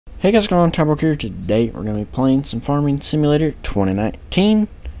Hey guys, what's going on? Turbo here. Today we're going to be playing some Farming Simulator 2019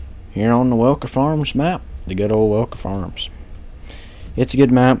 here on the Welker Farms map, the good old Welker Farms. It's a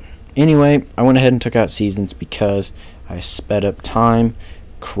good map. Anyway, I went ahead and took out seasons because I sped up time.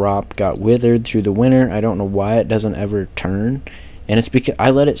 Crop got withered through the winter. I don't know why it doesn't ever turn, and it's because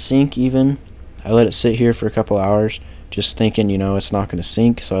I let it sink. I let it sit here for a couple hours just thinking, it's not going to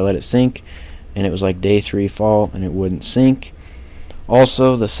sink, so I let it sink, and it was like day 3 fall and it wouldn't sink.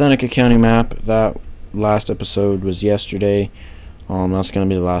 Also, the Seneca County map, that last episode was yesterday. That's going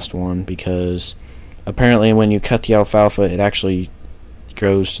to be the last one because apparently when you cut the alfalfa, it actually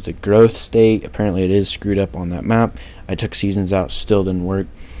grows to the growth state. Apparently it is screwed up on that map. I took seasons out, still didn't work.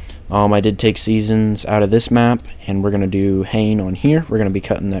 I did take seasons out of this map, and we're going to do haying on here. We're going to be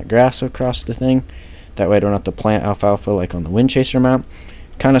cutting that grass across the thing. That way I don't have to plant alfalfa like on the Wind Chaser map.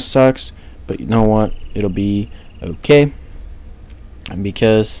 Kind of sucks, but you know what? It'll be okay.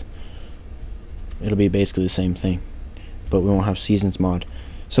 Because it'll be basically the same thing, but we won't have seasons mod.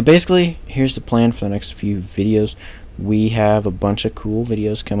 So basically, here's the plan for the next few videos. We have a bunch of cool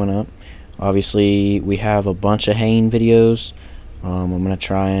videos coming up. Obviously, we have a bunch of haying videos. I'm going to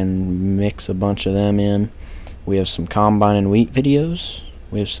try and mix a bunch of them in. We have some combine and wheat videos.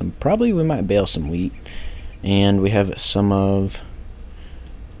 We have some, probably we might bale some wheat. And we have some of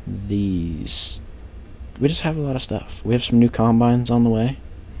these. We just have a lot of stuff. We have some new combines on the way.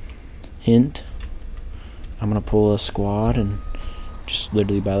 Hint. I'm going to pull a squad and just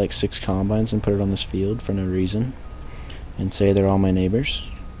literally buy like 6 combines and put it on this field for no reason. And say they're all my neighbors.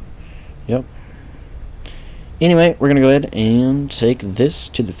 Yep. Anyway, we're going to go ahead and take this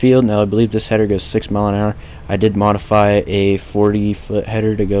to the field. Now, I believe this header goes 6 miles an hour. I did modify a 40-foot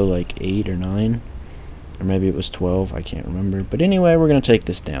header to go like 8 or 9. Or maybe it was 12. I can't remember. But anyway, we're going to take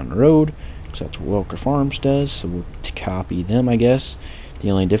this down the road. So that's what Welker Farms does, so we'll copy them, I guess.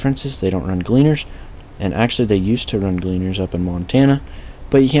 The only difference is they don't run gleaners, and actually they used to run gleaners up in Montana,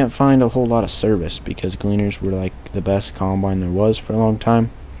 but you can't find a whole lot of service because gleaners were like the best combine there was for a long time.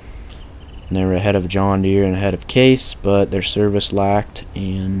 And they were ahead of John Deere and ahead of Case, but their service lacked,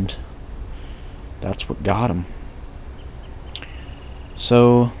 and that's what got them.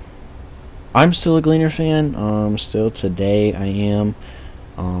 So I'm still a gleaner fan. Still today I am.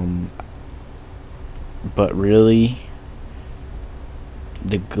 But really,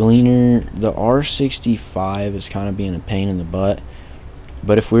 the gleaner, the R65 is kind of being a pain in the butt.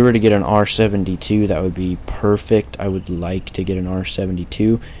 But if we were to get an R72, that would be perfect. I would like to get an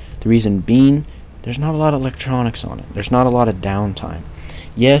R72. The reason being, there's not a lot of electronics on it. There's not a lot of downtime.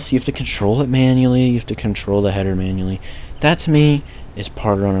 Yes, you have to control it manually. You have to control the header manually. That, to me, is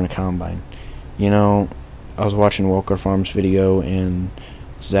part of running a combine. I was watching Welker Farms video, and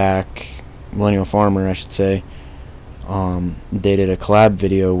Zach, Millennial Farmer, I should say, they did a collab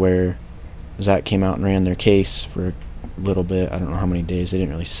video where Zach came out and ran their case for a little bit. I don't know how many days, they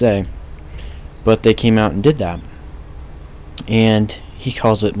didn't really say, but they came out and did that, and he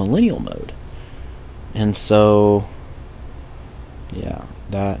calls it millennial mode. And so yeah,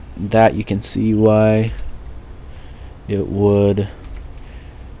 that you can see why it would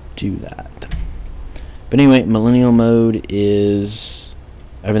do that. But anyway, millennial mode is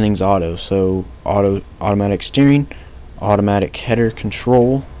everything's auto, so automatic steering, automatic header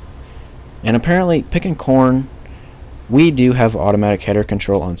control, and apparently picking corn, we do have automatic header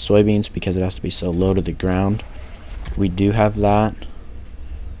control on soybeans because it has to be so low to the ground. We do have that.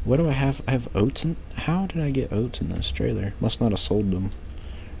 What do I have? I have oats in. How did I get oats in this trailer? Must not have sold them,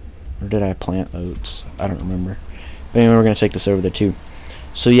 or did I plant oats? I don't remember. But anyway, we're gonna take this over there too.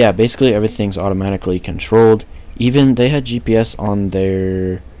 So yeah, basically everything's automatically controlled. Even they had GPS on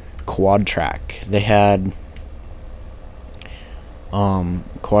their quad track. They had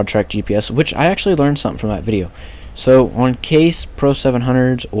quad track GPS, which I actually learned something from that video. So on Case Pro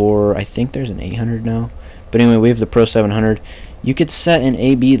 700s, or I think there's an 800 now, but anyway, we have the Pro 700. You could set an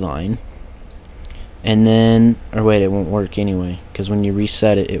AB line, and then, or wait, it won't work anyway, because when you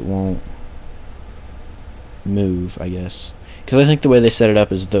reset it, it won't move, I guess. Because I think the way they set it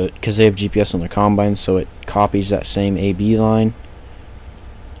up is because they have GPS on their combine, so it copies that same AB line.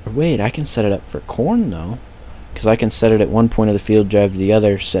 Or wait, I can set it up for corn though, because I can set it at one point of the field, drive to the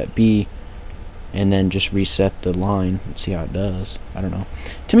other, set B, and then just reset the line and see how it does. I don't know.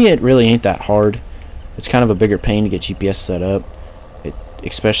 To me, it really ain't that hard. It's kind of a bigger pain to get GPS set up.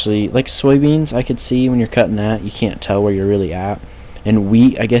 Especially like soybeans, I could see when you're cutting that, you can't tell where you're really at. And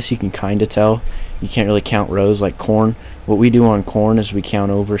wheat, I guess you can kind of tell. You can't really count rows like corn. What we do on corn is we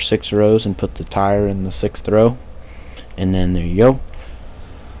count over 6 rows and put the tire in the 6th row. And then there you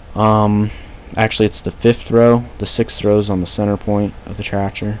go. Actually, it's the 5th row. The 6th row is on the center point of the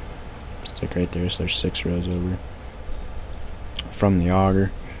tractor. It's like right there, so there's 6 rows over from the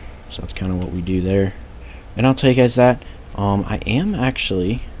auger. So that's kind of what we do there. And I'll tell you guys that I am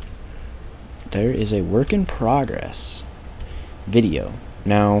actually, there is a work in progress video.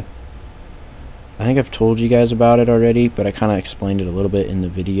 Now, I think I've told you guys about it already, but I kind of explained it a little bit in the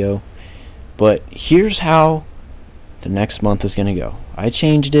video. But here's how the next month is going to go. I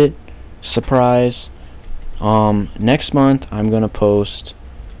changed it. Surprise. Next month I'm going to post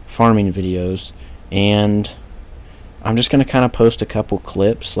farming videos, and I'm just going to kind of post a couple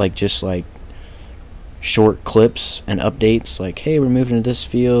clips, like just like short clips and updates, like, hey, we're moving to this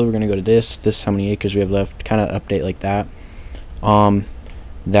field, we're going to go to this how many acres we have left, kind of update like that.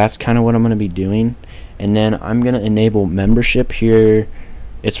 That's kind of what I'm going to be doing. And then I'm going to enable membership here.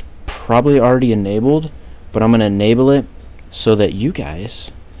 It's probably already enabled, but I'm going to enable it so that you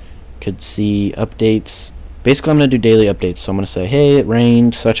guys could see updates. Basically, I'm going to do daily updates. So I'm going to say, hey, it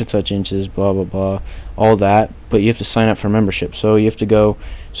rained such and such inches, blah, blah, blah, all that. But you have to sign up for membership. So you have to go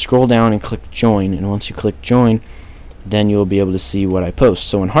scroll down and click join. And once you click join, then you'll be able to see what I post.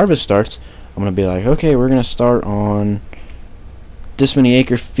 So when harvest starts, I'm going to be like, okay, we're going to start on this many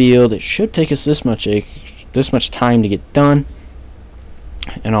acre field. It should take us this much time to get done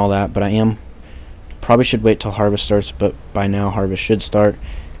and all that. But I probably should wait till harvest starts. But by now, harvest should start,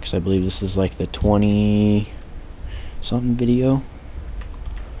 because I believe this is like the 20 something video.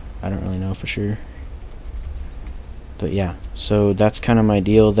 I don't really know for sure, but yeah, so that's kind of my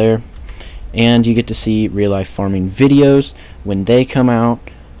deal there. And you get to see real life farming videos when they come out.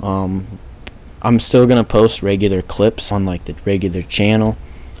 I'm still gonna post regular clips on like the regular channel.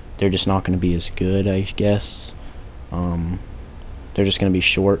 They're just not gonna be as good, I guess. They're just gonna be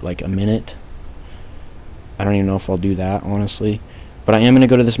short, like a minute. I don't even know if I'll do that, honestly. But I am going to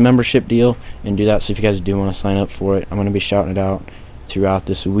go to this membership deal and do that. So if you guys do want to sign up for it, I'm going to be shouting it out throughout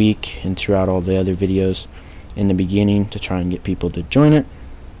this week and throughout all the other videos in the beginning to try and get people to join it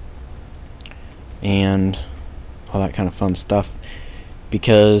and all that kind of fun stuff,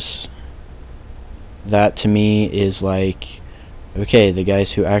 because that to me is like, okay, the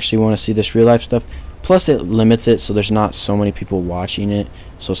guys who actually want to see this real life stuff. Plus it limits it so there's not so many people watching it,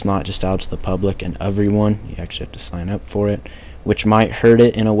 so it's not just out to the public and everyone. You actually have to sign up for it, which might hurt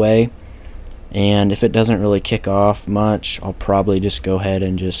it in a way. And if it doesn't really kick off much, I'll probably just go ahead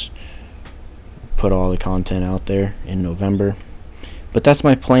and just put all the content out there in November. But that's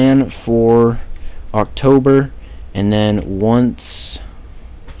my plan for October. And then once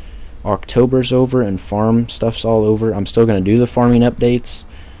October's over and farm stuff's all over, I'm still going to do the farming updates,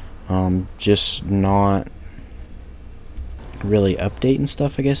 just not really updating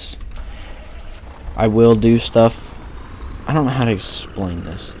stuff, I guess. I will do stuff. I don't know how to explain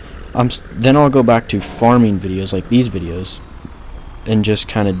this. Then I'll go back to farming videos like these videos and just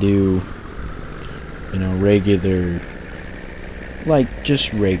kind of do, you know, regular, like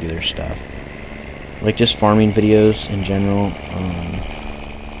just regular stuff, like just farming videos in general.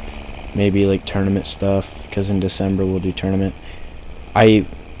 Maybe like tournament stuff, because in December we'll do tournament.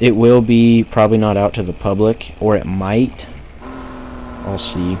 It will be probably not out to the public, or it might. I'll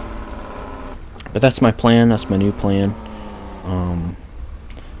see. But that's my plan. That's my new plan.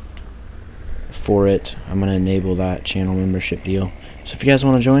 For it, I'm going to enable that channel membership deal. So if you guys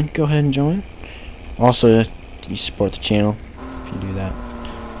want to join, go ahead and join. Also, you support the channel if you do that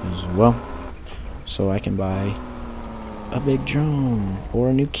as well. So I can buy a big drone or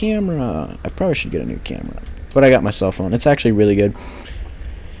a new camera. I probably should get a new camera, but I got my cell phone. It's actually really good.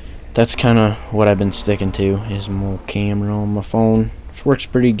 That's kind of what I've been sticking to, is my camera on my phone, which works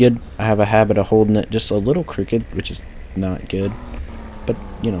pretty good. I have a habit of holding it just a little crooked, which is not good, but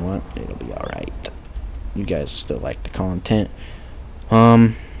you know what, it'll be alright. You guys still like the content.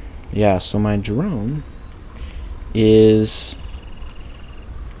 Yeah, so my drone is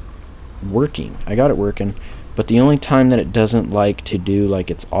working. I got it working, but the only time that it doesn't like to do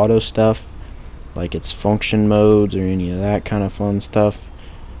like its auto stuff, like its function modes or any of that kind of fun stuff,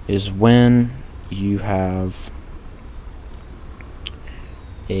 is when you have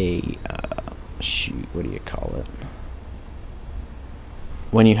a shoot, what do you call it?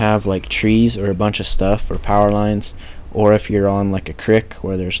 When you have like trees or a bunch of stuff or power lines, or if you're on like a creek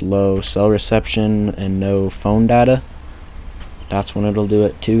where there's low cell reception and no phone data, that's when it'll do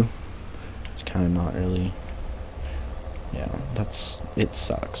it too. It's kind of not really, yeah, it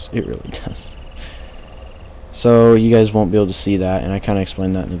sucks. It really does. So you guys won't be able to see that, and I kind of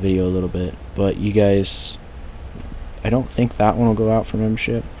explained that in the video a little bit, but you guys, I don't think that one will go out for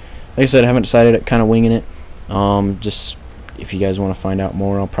membership. Like I said, I haven't decided, it kind of winging it. Just if you guys want to find out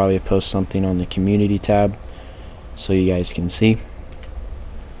more, I'll probably post something on the community tab so you guys can see.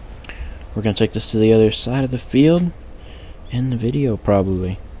 We're going to take this to the other side of the field in the video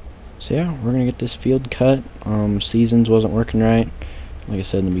probably. So yeah, we're going to get this field cut. Seasons wasn't working right. Like I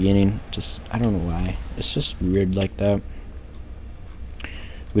said in the beginning, just, I don't know why. It's just weird like that.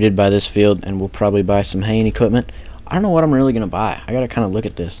 We did buy this field, and we'll probably buy some haying equipment. I don't know what I'm really going to buy. I got to kind of look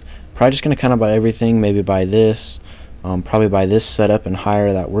at this. Probably just going to kind of buy everything. Maybe buy this. Probably buy this setup and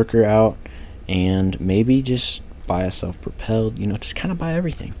hire that worker out. And maybe just buy a self-propelled, you know, just kind of buy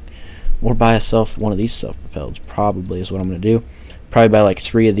everything. Or buy one of these self-propelleds, probably is what I'm going to do. Probably buy like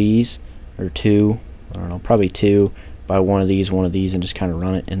 3 of these, or 2, I don't know, probably 2. Buy one of these, and just kind of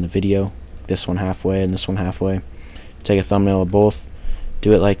run it in the video. This one halfway and this one halfway. Take a thumbnail of both.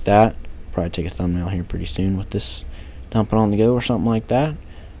 Do it like that. Probably take a thumbnail here pretty soon with this dumping on the go or something like that.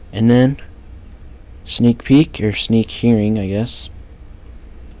 And then sneak peek, or sneak hearing, I guess.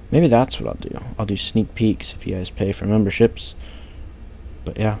 Maybe that's what I'll do. I'll do sneak peeks if you guys pay for memberships.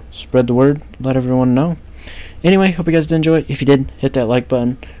 But yeah, spread the word, let everyone know. Anyway, hope you guys did enjoy it. If you did, hit that like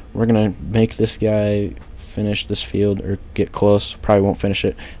button. We're gonna make this guy finish this field, or get close. Probably won't finish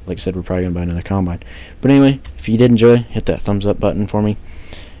it. Like I said, we're probably gonna buy another combine. But anyway, if you did enjoy, hit that thumbs up button for me.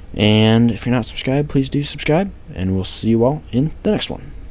 And if you're not subscribed, please do subscribe. And we'll see you all in the next one.